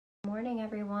morning,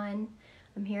 everyone.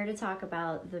 I'm here to talk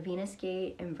about the Venus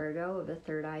gate in Virgo of the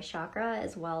third eye chakra,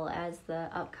 as well as the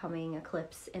upcoming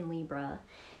eclipse in Libra.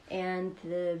 And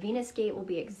the Venus gate will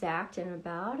be exact in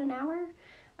about an hour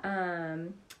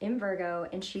in Virgo,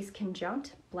 and she's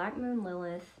conjunct Black Moon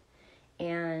Lilith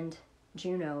and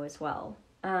Juno as well.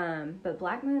 But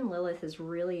Black Moon Lilith is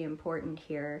really important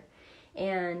here.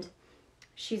 And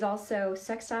she's also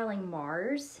sextiling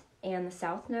Mars and the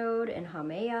South Node and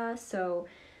Haumea. So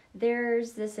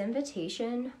there's this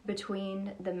invitation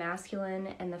between the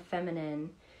masculine and the feminine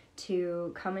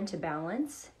to come into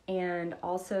balance. And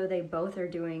also they both are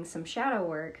doing some shadow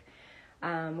work.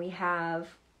 We have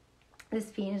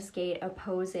this Venus gate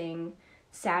opposing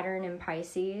Saturn in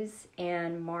Pisces,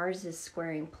 and Mars is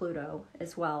squaring Pluto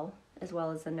as well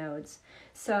as the nodes.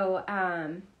 So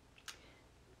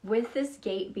with this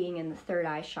gate being in the third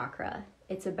eye chakra,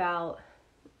 it's about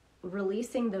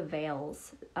releasing the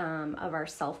veils of our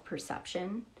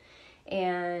self-perception.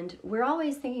 And we're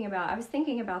always I was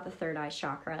thinking about the third eye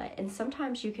chakra, and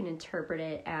sometimes you can interpret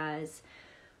it as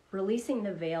releasing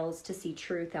the veils to see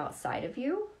truth outside of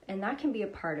you, and that can be a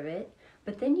part of it.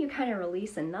 But then you kind of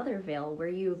release another veil where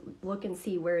you look and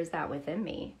see, where is that within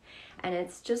me? And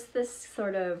it's just this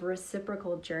sort of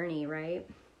reciprocal journey, right?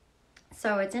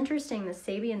 So it's interesting, the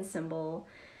Sabian symbol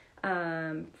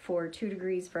for 2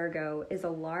 degrees Virgo is a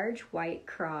large white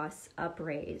cross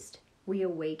upraised. We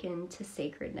awaken to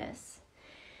sacredness.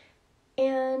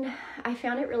 And I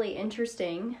found it really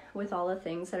interesting with all the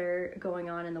things that are going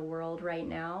on in the world right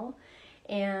now.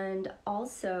 And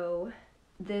also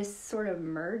this sort of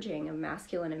merging of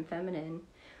masculine and feminine.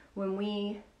 When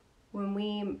we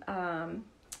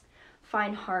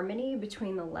find harmony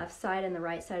between the left side and the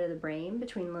right side of the brain,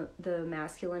 between the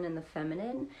masculine and the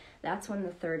feminine, that's when the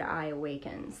third eye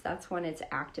awakens. That's when it's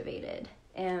activated.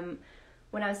 And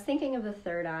when I was thinking of the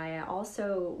third eye, I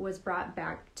also was brought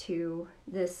back to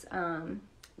this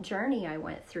journey I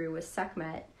went through with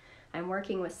Sekhmet. I'm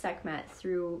working with Sekhmet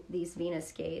through these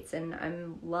Venus gates, and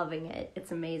I'm loving it.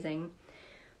 It's amazing.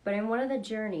 But in one of the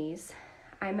journeys,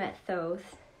 I met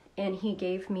Thoth, and he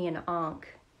gave me an ankh.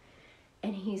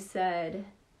 And he said,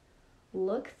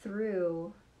 look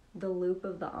through the loop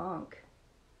of the ankh.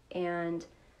 And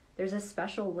there's a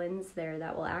special lens there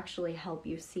that will actually help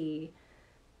you see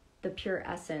the pure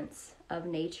essence of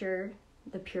nature,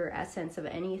 the pure essence of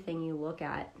anything you look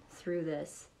at through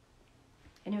this.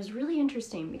 And it was really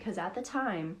interesting because at the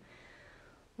time,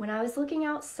 when I was looking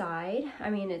outside, I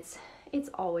mean, it's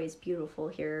always beautiful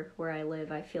here where I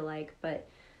live, I feel like, but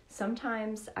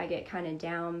sometimes I get kind of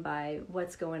down by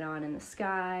what's going on in the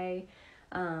sky,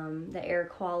 the air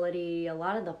quality. A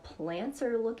lot of the plants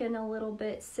are looking a little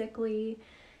bit sickly.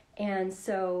 And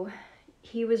so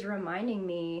he was reminding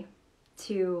me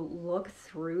to look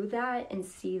through that and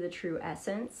see the true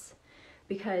essence,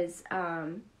 because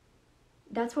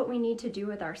that's what we need to do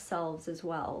with ourselves as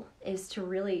well, is to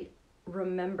really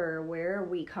remember where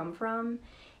we come from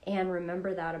and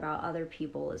remember that about other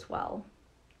people as well.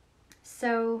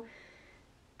 So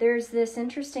there's this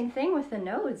interesting thing with the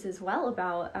nodes as well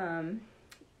about,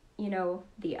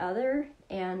 the other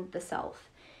and the self.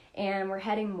 And we're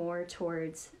heading more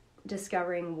towards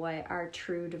discovering what our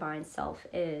true divine self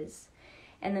is.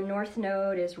 And the North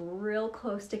Node is real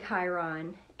close to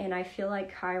Chiron. And I feel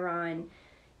like Chiron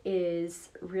is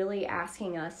really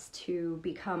asking us to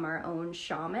become our own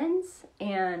shamans.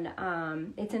 And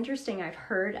it's interesting, I've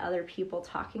heard other people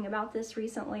talking about this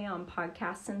recently on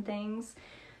podcasts and things.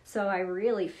 So I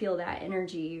really feel that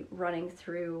energy running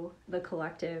through the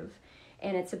collective.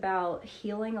 And it's about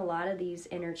healing a lot of these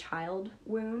inner child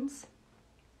wounds.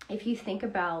 If you think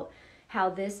about how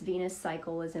this Venus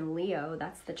cycle is in Leo,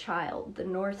 that's the child. The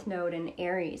North Node in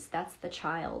Aries, that's the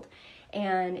child.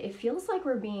 And it feels like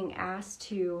we're being asked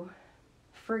to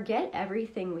forget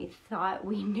everything we thought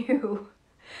we knew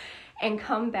and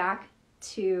come back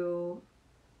to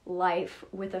life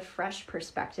with a fresh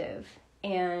perspective,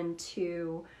 and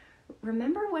to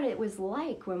remember what it was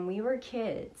like when we were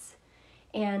kids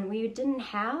and we didn't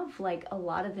have like a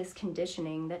lot of this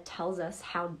conditioning that tells us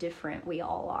how different we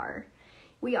all are.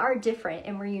 We are different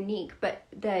and we're unique, but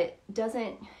that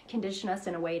doesn't condition us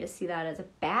in a way to see that as a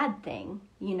bad thing,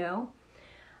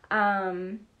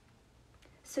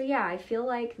 So yeah, I feel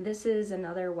like this is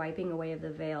another wiping away of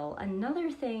the veil. Another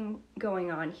thing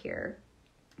going on here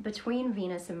between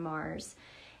Venus and Mars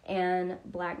and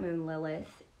Black Moon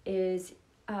Lilith is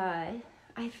I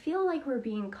feel like we're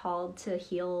being called to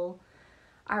heal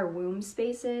our womb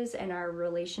spaces and our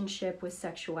relationship with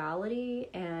sexuality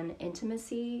and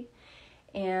intimacy.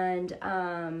 And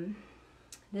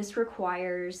this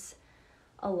requires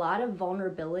a lot of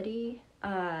vulnerability,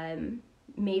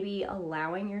 maybe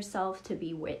allowing yourself to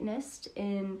be witnessed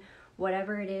in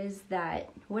whatever it is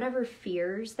whatever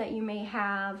fears that you may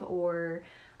have, or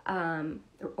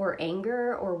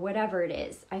anger, or whatever it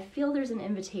is. I feel there's an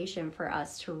invitation for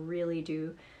us to really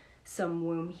do some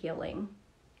womb healing.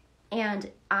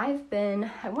 And I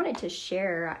wanted to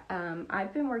share,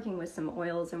 I've been working with some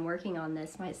oils and working on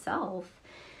this myself.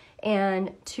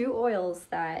 And 2 oils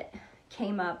that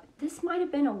came up, this might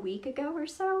have been a week ago or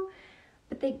so,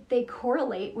 but they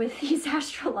correlate with these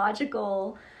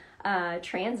astrological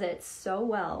transits so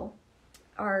well,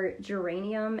 are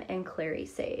Geranium and Clary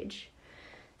Sage.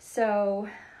 So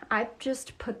I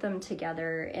just put them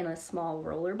together in a small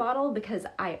roller bottle because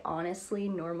I honestly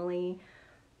normally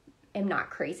am not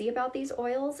crazy about these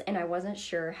oils, and I wasn't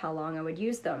sure how long I would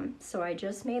use them. So I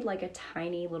just made like a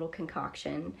tiny little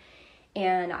concoction,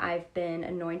 and I've been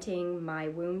anointing my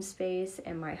womb space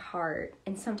and my heart,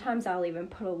 and sometimes I'll even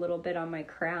put a little bit on my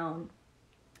crown.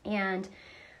 And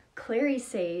Clary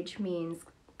Sage means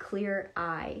clear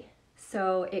eye.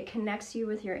 So it connects you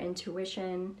with your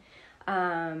intuition.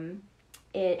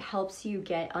 It helps you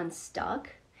get unstuck,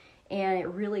 and it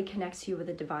really connects you with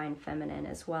the divine feminine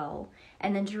as well.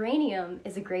 And then geranium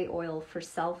is a great oil for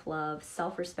self-love,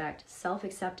 self-respect,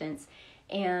 self-acceptance,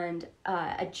 and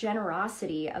a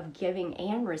generosity of giving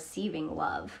and receiving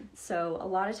love. So a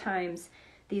lot of times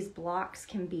these blocks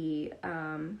can be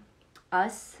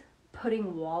us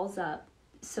putting walls up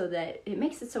so that it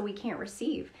makes it so we can't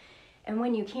receive. And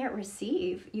when you can't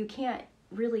receive, you can't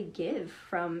really give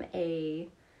from a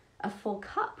full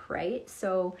cup, right?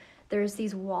 So there's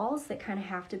these walls that kind of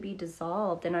have to be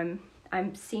dissolved, and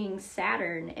I'm seeing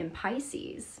Saturn in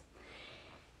Pisces,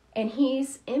 and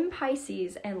he's in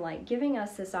Pisces and like giving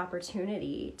us this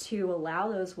opportunity to allow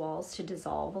those walls to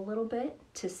dissolve a little bit,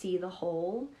 to see the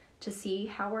whole, to see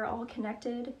how we're all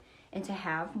connected, and to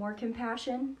have more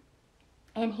compassion.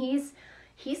 And he's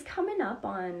coming up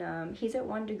on he's at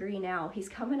 1 degree now. He's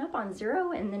coming up on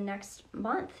 0, and the next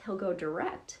month he'll go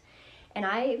direct. And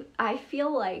I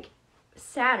feel like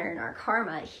Saturn, our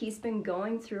karma, he's been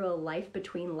going through a life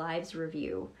between lives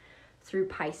review through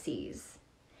Pisces.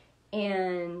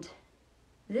 And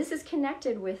this is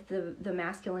connected with the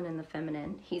masculine and the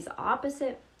feminine. He's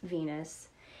opposite Venus,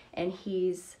 and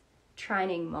he's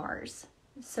trining Mars.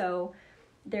 So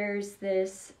there's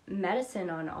this medicine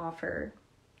on offer.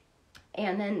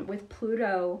 And then with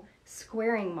Pluto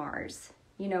squaring Mars,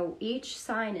 you know, each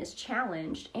sign is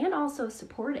challenged and also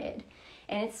supported.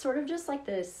 And it's sort of just like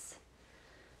this,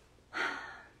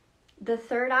 the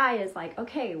third eye is like,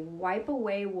 okay, wipe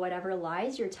away whatever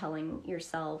lies you're telling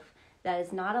yourself that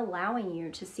is not allowing you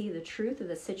to see the truth of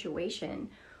the situation.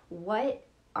 What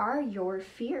are your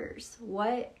fears?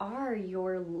 What are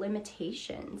your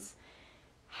limitations?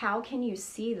 How can you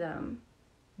see them,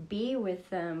 be with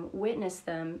them, witness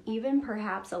them, even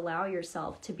perhaps allow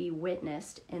yourself to be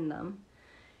witnessed in them,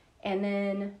 and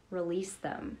then release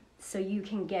them so you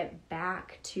can get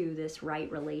back to this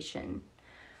right relation.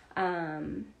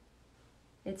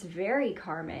 It's very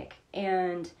karmic.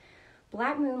 And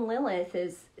Black Moon Lilith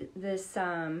is this,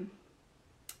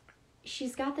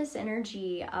 she's got this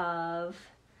energy of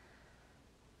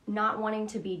not wanting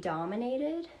to be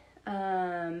dominated.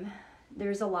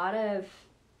 There's a lot of,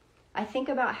 I think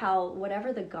about how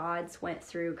whatever the gods went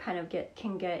through kind of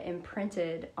can get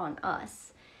imprinted on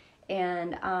us.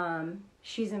 And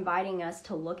she's inviting us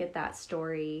to look at that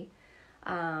story,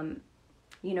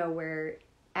 you know, where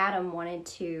Adam wanted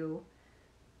to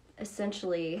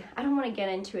essentially, I don't want to get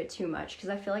into it too much because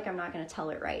I feel like I'm not going to tell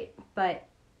it right, but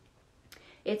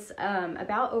it's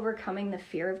about overcoming the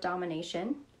fear of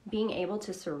domination, being able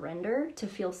to surrender, to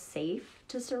feel safe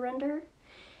to surrender.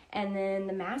 And then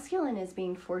the masculine is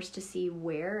being forced to see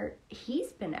where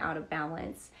he's been out of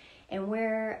balance and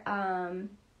where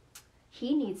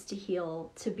he needs to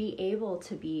heal to be able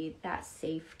to be that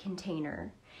safe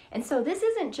container. And so this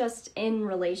isn't just in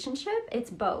relationship,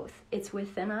 it's both. It's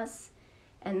within us,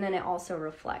 and then it also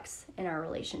reflects in our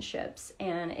relationships.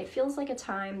 And it feels like a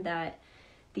time that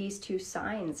these two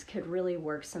signs could really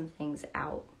work some things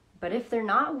out. But if they're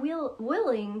not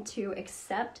willing to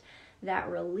accept that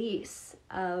release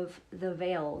of the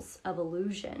veils of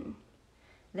illusion,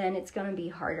 then it's going to be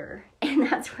harder. And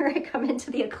that's where I come into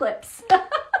the eclipse.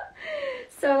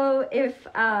 So if,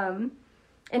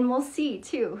 and we'll see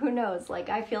too, who knows? Like,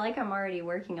 I feel like I'm already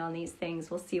working on these things.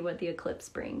 We'll see what the eclipse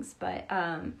brings. But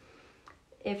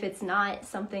if it's not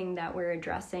something that we're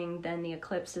addressing, then the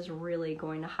eclipse is really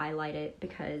going to highlight it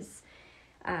because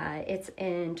it's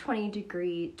in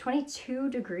 22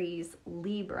 degrees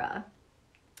Libra.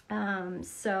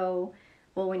 So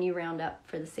when you round up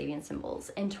for the Sabian symbols.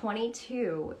 And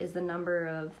 22 is the number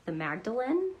of the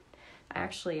Magdalene.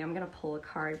 Actually, I'm going to pull a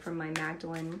card from my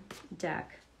Magdalene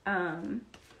deck. And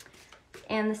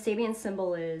the Sabian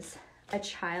symbol is a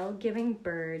child giving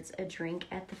birds a drink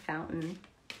at the fountain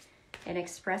and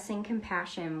expressing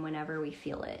compassion whenever we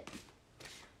feel it.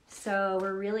 So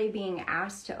we're really being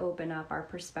asked to open up our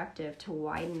perspective, to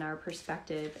widen our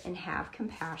perspective and have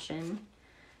compassion,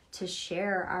 to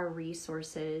share our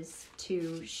resources,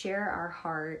 to share our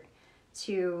heart,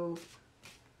 to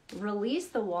release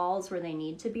the walls where they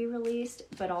need to be released,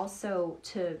 but also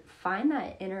to find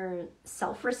that inner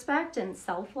self-respect and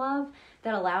self-love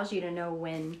that allows you to know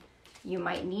when you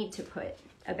might need to put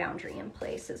a boundary in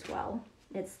place as well.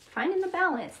 It's finding the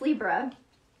balance, Libra.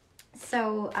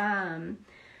 So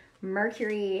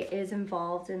Mercury is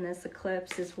involved in this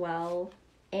eclipse as well.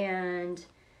 And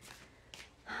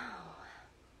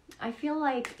I feel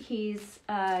like he's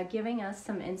giving us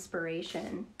some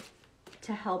inspiration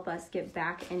to help us get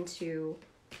back into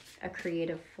a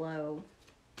creative flow.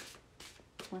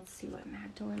 Let's see what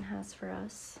Magdalene has for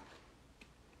us.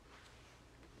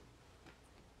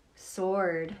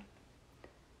 Sword.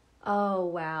 Oh,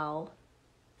 wow.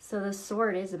 So the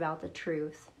sword is about the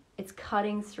truth. It's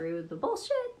cutting through the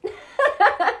bullshit.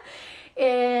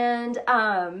 And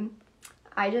I'm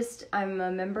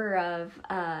a member of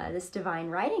this divine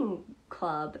writing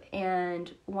club,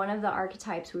 and one of the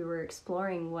archetypes we were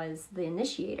exploring was the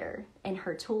initiator, and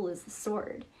her tool is the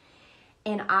sword.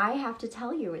 And I have to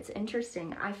tell you, it's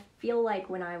interesting. I feel like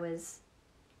when I was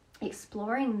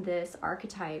exploring this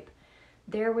archetype,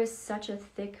 there was such a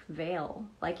thick veil.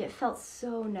 Like, it felt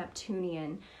so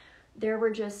Neptunian. There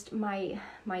were just, my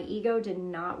ego did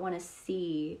not want to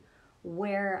see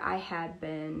where I had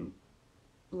been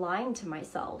lying to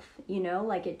myself, you know,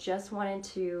 like it just wanted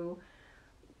to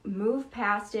move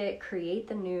past it, create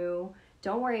the new,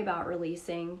 don't worry about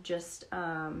releasing, just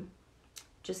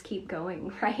keep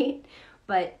going, right?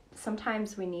 But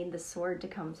sometimes we need the sword to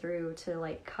come through, to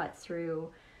like cut through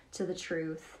to the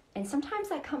truth. And sometimes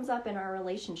that comes up in our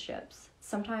relationships.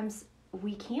 Sometimes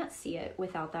we can't see it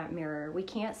without that mirror. We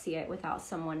can't see it without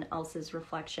someone else's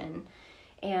reflection.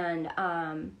 And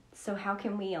so how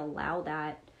can we allow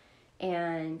that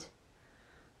and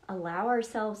allow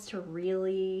ourselves to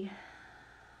really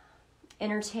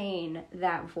entertain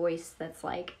that voice that's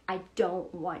like, I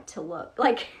don't want to look.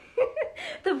 Like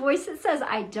the voice that says,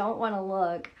 I don't want to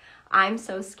look, I'm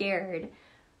so scared.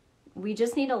 We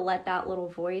just need to let that little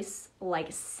voice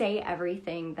like say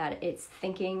everything that it's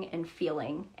thinking and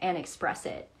feeling and express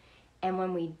it. And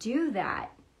when we do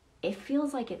that, it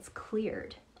feels like it's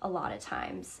cleared a lot of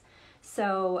times.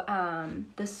 So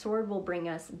the sword will bring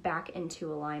us back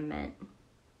into alignment.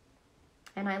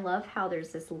 And I love how there's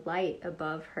this light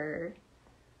above her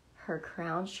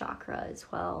crown chakra as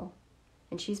well.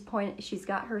 And she's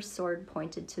got her sword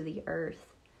pointed to the earth.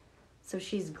 So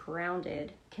she's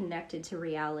grounded, connected to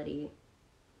reality.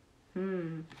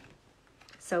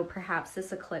 So perhaps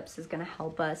this eclipse is going to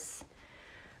help us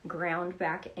ground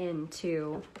back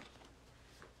into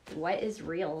what is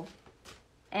real.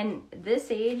 And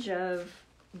this age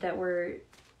that we're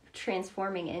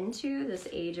transforming into, this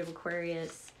age of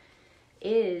Aquarius,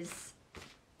 is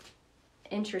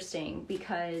interesting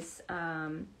because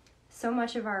so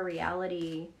much of our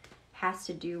reality has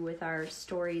to do with our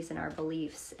stories and our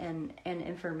beliefs and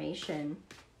information.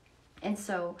 And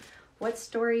so what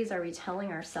stories are we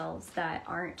telling ourselves that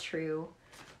aren't true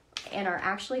and are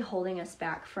actually holding us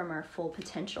back from our full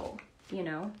potential, you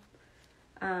know?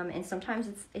 And sometimes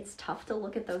it's tough to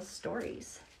look at those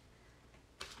stories.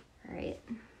 All right.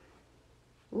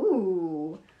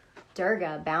 Ooh,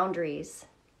 Durga, boundaries.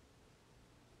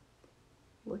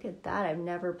 Look at that. I've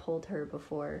never pulled her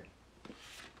before.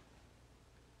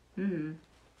 And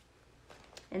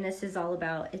this is all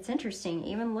about, it's interesting.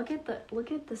 Even look at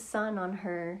the sun on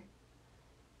her,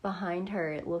 behind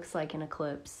her. It looks like an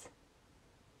eclipse.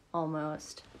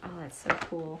 Almost. Oh, that's so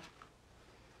cool.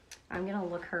 I'm going to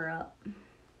look her up.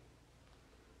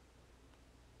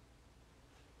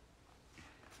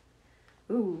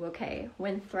 Ooh, okay.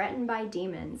 When threatened by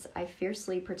demons, I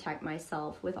fiercely protect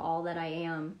myself with all that I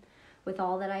am, with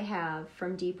all that I have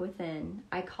from deep within.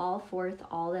 I call forth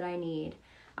all that I need.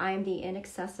 I am the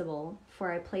inaccessible,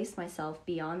 for I place myself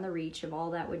beyond the reach of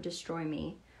all that would destroy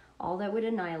me, all that would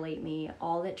annihilate me,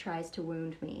 all that tries to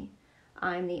wound me.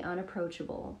 I am the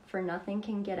unapproachable, for nothing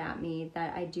can get at me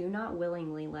that I do not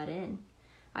willingly let in.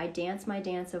 I dance my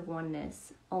dance of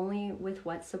oneness, only with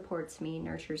what supports me,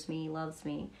 nurtures me, loves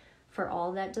me. For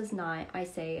all that does not, I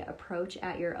say, approach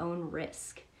at your own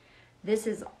risk. This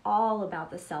is all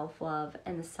about the self-love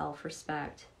and the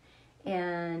self-respect.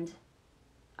 And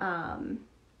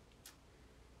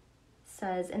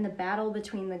says, in the battle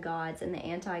between the gods and the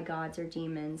anti-gods or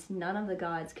demons, none of the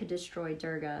gods could destroy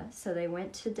Durga, so they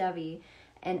went to Devi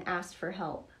and asked for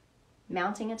help.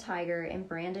 Mounting a tiger and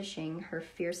brandishing her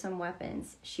fearsome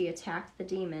weapons, she attacked the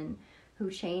demon, who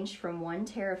changed from one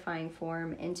terrifying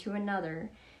form into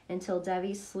another until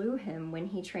Devi slew him when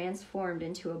he transformed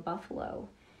into a buffalo.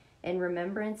 In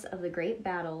remembrance of the great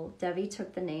battle, Devi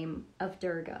took the name of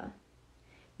Durga.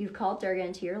 You've called Durga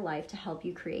into your life to help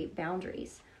you create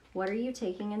boundaries. What are you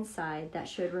taking inside that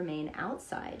should remain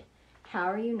outside? How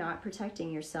are you not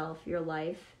protecting yourself, your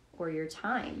life, or your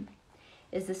time?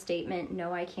 Is the statement,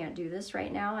 no, I can't do this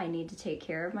right now, I need to take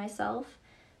care of myself,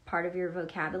 part of your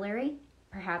vocabulary?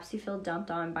 Perhaps you feel dumped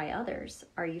on by others.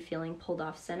 Are you feeling pulled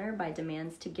off center by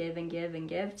demands to give and give and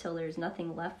give till there's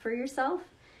nothing left for yourself?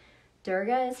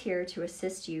 Durga is here to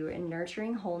assist you in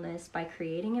nurturing wholeness by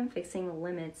creating and fixing the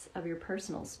limits of your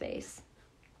personal space.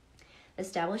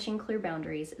 Establishing clear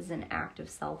boundaries is an act of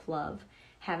self-love.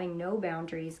 Having no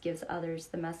boundaries gives others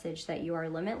the message that you are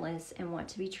limitless and want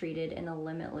to be treated in a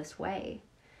limitless way.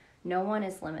 No one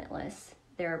is limitless.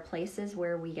 There are places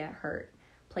where we get hurt,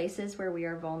 places where we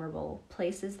are vulnerable,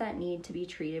 places that need to be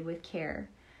treated with care.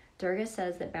 Durga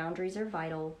says that boundaries are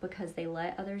vital because they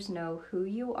let others know who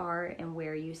you are and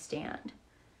where you stand.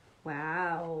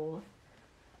 Wow.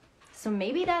 So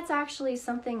maybe that's actually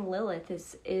something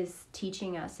Lilith is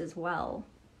teaching us as well.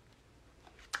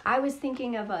 I was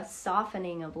thinking of a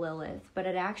softening of Lilith, but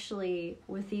it actually,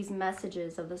 with these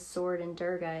messages of the sword and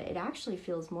Durga, it actually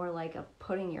feels more like a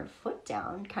putting your foot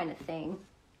down kind of thing.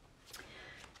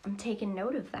 I'm taking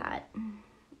note of that.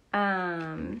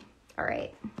 All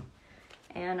right.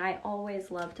 And I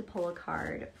always love to pull a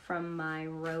card from my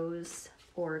Rose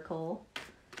Oracle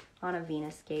on a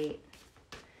Venus gate.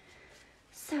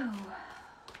 So,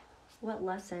 what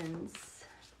lessons?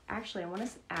 Actually, I want to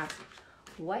ask,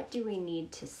 what do we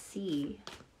need to see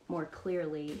more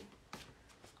clearly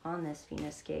on this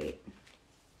Venus gate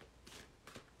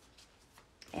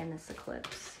and this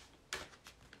eclipse?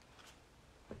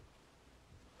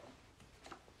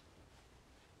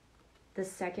 The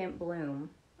second bloom,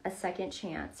 a second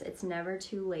chance. It's never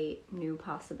too late, new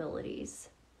possibilities.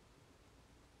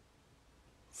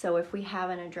 So if we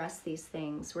haven't addressed these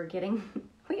things,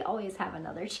 we always have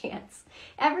another chance.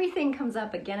 Everything comes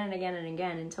up again and again and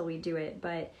again until we do it.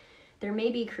 But there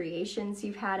may be creations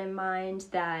you've had in mind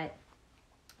that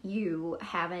you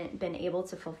haven't been able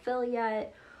to fulfill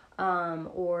yet.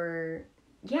 I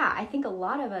think a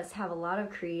lot of us have a lot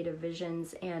of creative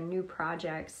visions and new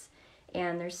projects.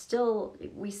 And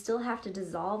we still have to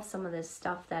dissolve some of this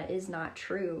stuff that is not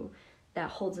true, that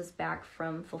holds us back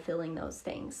from fulfilling those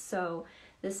things. So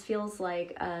this feels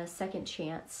like a second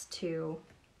chance to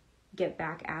get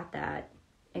back at that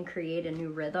and create a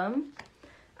new rhythm.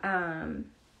 And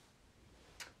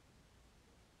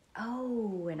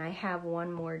I have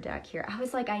one more deck here. I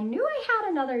was like, I knew I had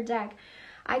another deck.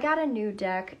 I got a new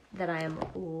deck that I am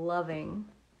loving.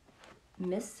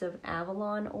 Mists of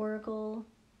Avalon Oracle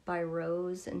by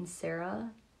Rose and Sarah.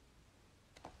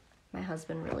 My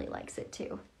husband really likes it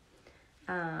too.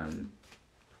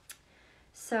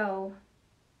 So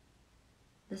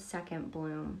the second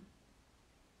bloom.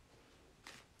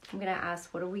 I'm going to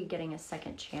ask, what are we getting a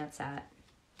second chance at?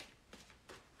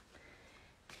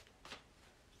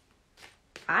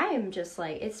 I am just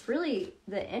like, it's really,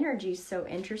 the energy is so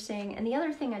interesting. And the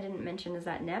other thing I didn't mention is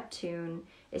that Neptune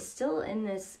is still in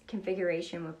this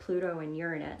configuration with Pluto and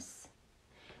Uranus.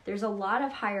 There's a lot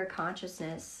of higher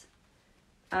consciousness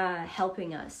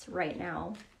helping us right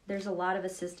now. There's a lot of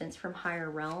assistance from higher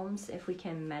realms. If we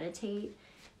can meditate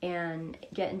and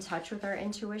get in touch with our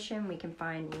intuition, we can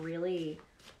find really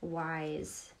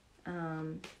wise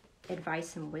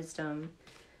advice and wisdom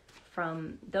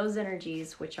from those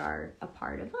energies which are a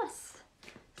part of us.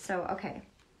 So, okay,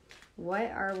 what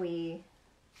are we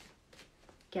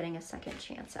getting a second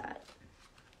chance at?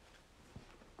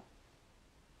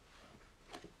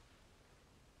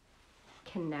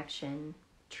 Connection,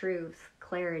 truth,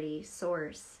 clarity,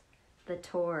 source, the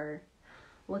Tor.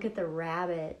 Look at the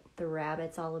rabbit. The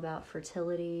rabbit's all about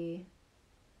fertility.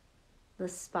 The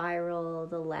spiral,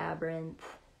 the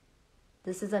labyrinth.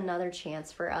 This is another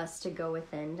chance for us to go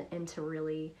within and to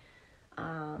really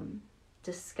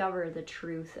discover the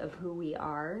truth of who we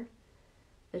are,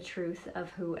 the truth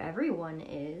of who everyone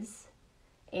is,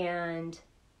 and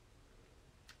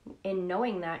in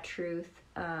knowing that truth,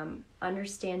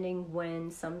 understanding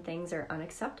when some things are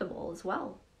unacceptable as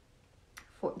well,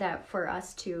 for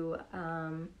us to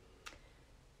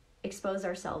expose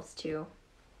ourselves to.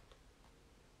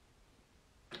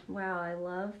 Wow, I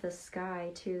love the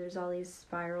sky too. There's all these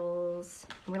spirals.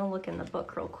 I'm going to look in the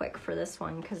book real quick for this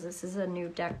one because this is a new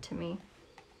deck to me.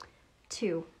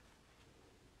 2.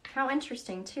 How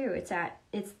interesting too.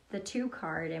 It's the 2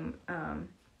 card, and the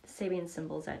Sabian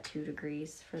Symbol's at 2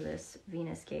 degrees for this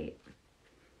Venus gate.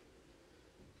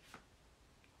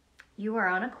 You are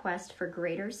on a quest for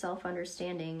greater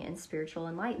self-understanding and spiritual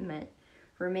enlightenment.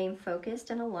 Remain focused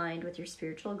and aligned with your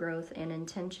spiritual growth and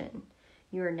intention.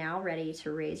 You are now ready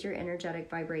to raise your energetic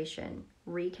vibration.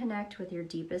 Reconnect with your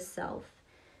deepest self.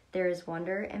 There is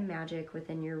wonder and magic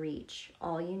within your reach.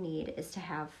 All you need is to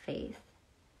have faith.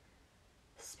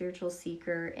 Spiritual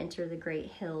seeker, enter the great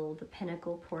hill, the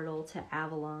pinnacle portal to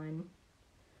Avalon.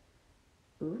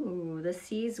 Ooh, the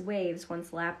sea's waves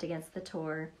once lapped against the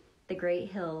Tor, the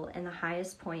great hill and the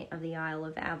highest point of the Isle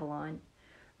of Avalon.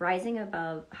 Rising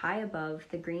high above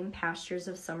the green pastures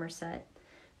of Somerset,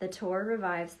 the Tor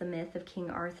revives the myth of King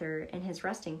Arthur and his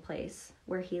resting place,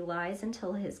 where he lies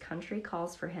until his country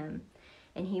calls for him,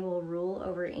 and he will rule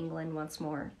over England once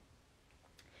more.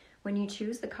 When you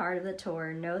choose the card of the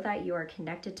Tor, know that you are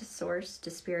connected to Source, to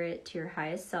Spirit, to your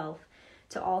highest self,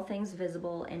 to all things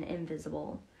visible and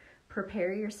invisible.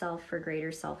 Prepare yourself for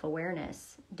greater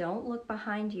self-awareness. Don't look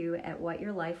behind you at what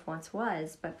your life once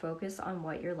was, but focus on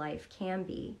what your life can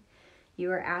be.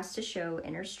 You are asked to show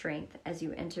inner strength as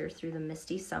you enter through the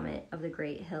misty summit of the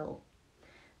great hill.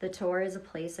 The Tor is a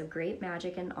place of great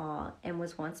magic and awe, and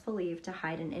was once believed to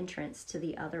hide an entrance to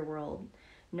the other world,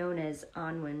 known as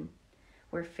Anwen,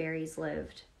 where fairies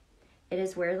lived. It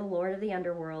is where the Lord of the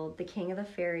Underworld, the King of the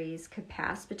Fairies, could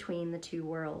pass between the 2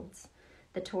 worlds.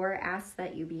 The Tor asks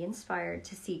that you be inspired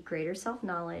to seek greater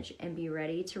self-knowledge and be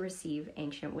ready to receive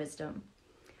ancient wisdom.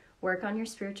 Work on your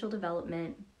spiritual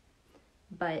development,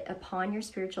 but upon your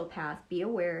spiritual path, be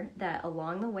aware that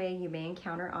along the way you may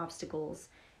encounter obstacles,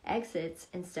 exits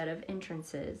instead of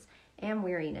entrances, and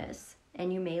weariness,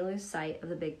 and you may lose sight of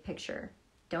the big picture.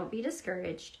 Don't be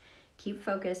discouraged. Keep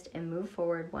focused and move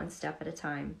forward one step at a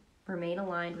time. Remain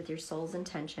aligned with your soul's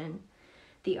intention.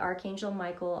 The Archangel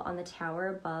Michael on the tower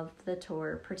above the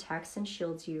Tor protects and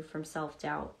shields you from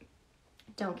self-doubt.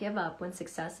 Don't give up when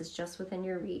success is just within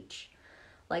your reach.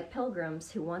 Like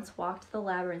pilgrims who once walked the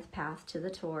labyrinth path to the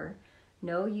Tor,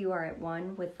 know you are at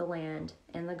one with the land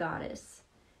and the goddess.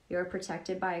 You are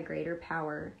protected by a greater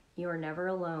power. You are never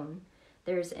alone.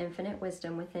 There is infinite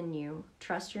wisdom within you.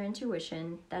 Trust your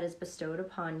intuition that is bestowed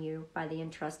upon you by the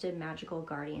entrusted magical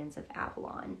guardians of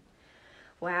Avalon.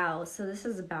 Wow, so this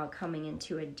is about coming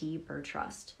into a deeper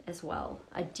trust as well.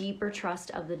 A deeper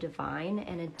trust of the divine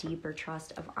and a deeper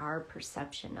trust of our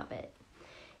perception of it.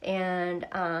 And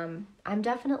I'm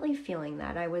definitely feeling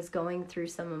that. I was going through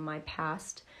some of my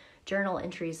past journal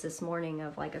entries this morning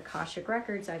of like Akashic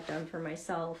records I've done for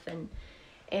myself, and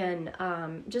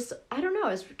just, I don't know, I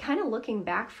was kind of looking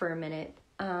back for a minute,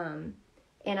 and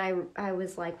I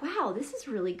was like, wow, this is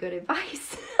really good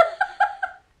advice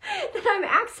that I'm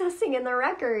accessing in the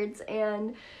records.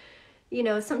 And, you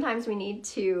know, sometimes we need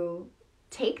to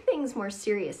take things more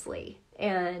seriously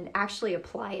and actually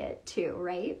apply it too,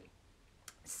 right?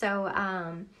 So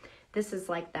this is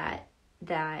like that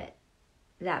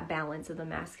balance of the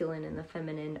masculine and the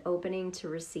feminine, opening to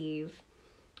receive,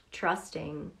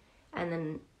 trusting, and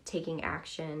then taking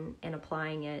action and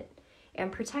applying it,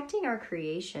 and protecting our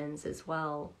creations as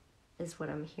well is what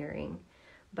I'm hearing.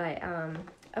 But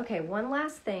okay, one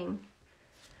last thing.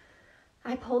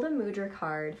 I pulled a mudra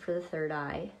card for the third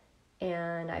eye,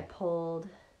 and I pulled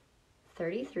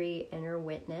 33 inner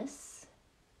witness,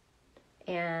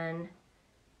 and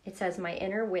it says, my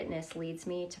inner witness leads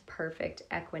me to perfect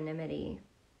equanimity.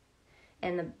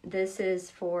 And this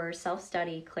is for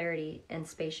self-study, clarity, and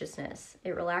spaciousness.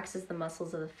 It relaxes the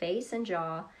muscles of the face and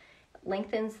jaw,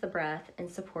 lengthens the breath, and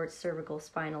supports cervical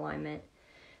spine alignment.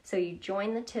 So you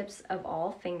join the tips of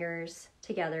all fingers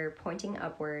together, pointing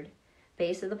upward,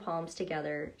 base of the palms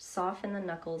together, soften the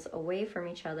knuckles away from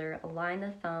each other, align the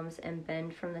thumbs, and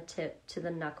bend from the tip to the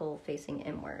knuckle facing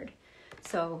inward.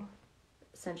 So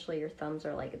essentially your thumbs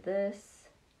are like this,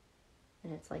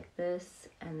 and it's like this,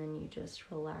 and then you just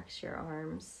relax your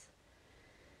arms.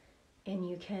 And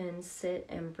you can sit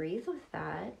and breathe with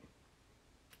that,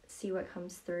 see what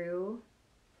comes through,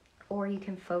 or you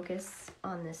can focus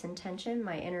on this intention.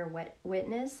 My inner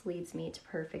witness leads me to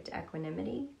perfect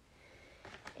equanimity.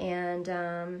 And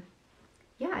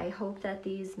yeah, I hope that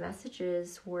these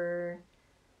messages were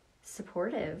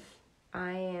supportive.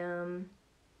 I am,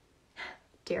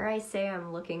 dare I say,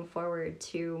 I'm looking forward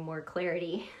to more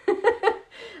clarity.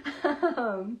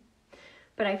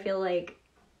 But I feel like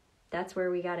that's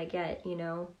where we got to get, you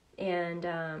know, and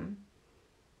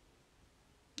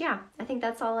yeah, I think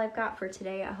that's all I've got for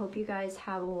today. I hope you guys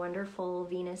have a wonderful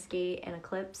Venus gate and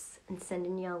eclipse, and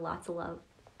sending you lots of love.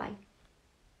 Bye.